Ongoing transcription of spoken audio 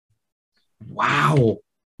Wow,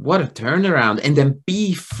 what a turnaround. And then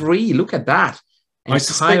b3, look at that.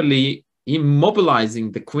 Entirely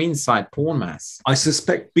immobilizing the queenside pawn mass. I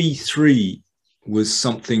suspect b3 was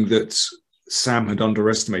something that Sam had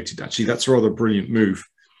underestimated. Actually, that's a rather brilliant move.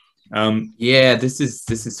 Yeah, this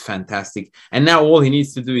is fantastic. And now all he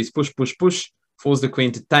needs to do is push, push, push, force the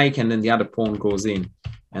queen to take, and then the other pawn goes in.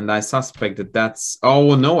 And I suspect that that's...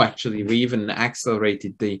 Oh, no, actually, we even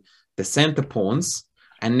accelerated the center pawns.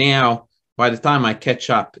 And now, by the time I catch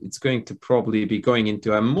up, it's going to probably be going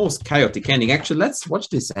into a most chaotic ending. Actually, let's watch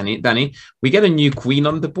this, Danny. We get a new queen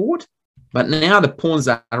on the board, but now the pawns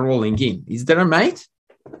are rolling in. Is there a mate?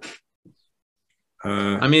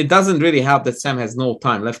 I mean, it doesn't really help that Sam has no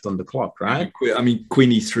time left on the clock, right? I mean,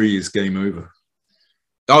 queen e3 is game over.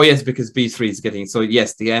 Oh, yes, because b3 is getting... So,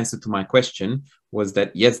 yes, the answer to my question was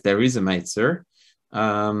that, yes, there is a mate, sir.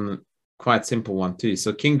 Quite simple one, too.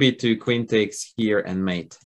 So, king b2, queen takes here, and mate.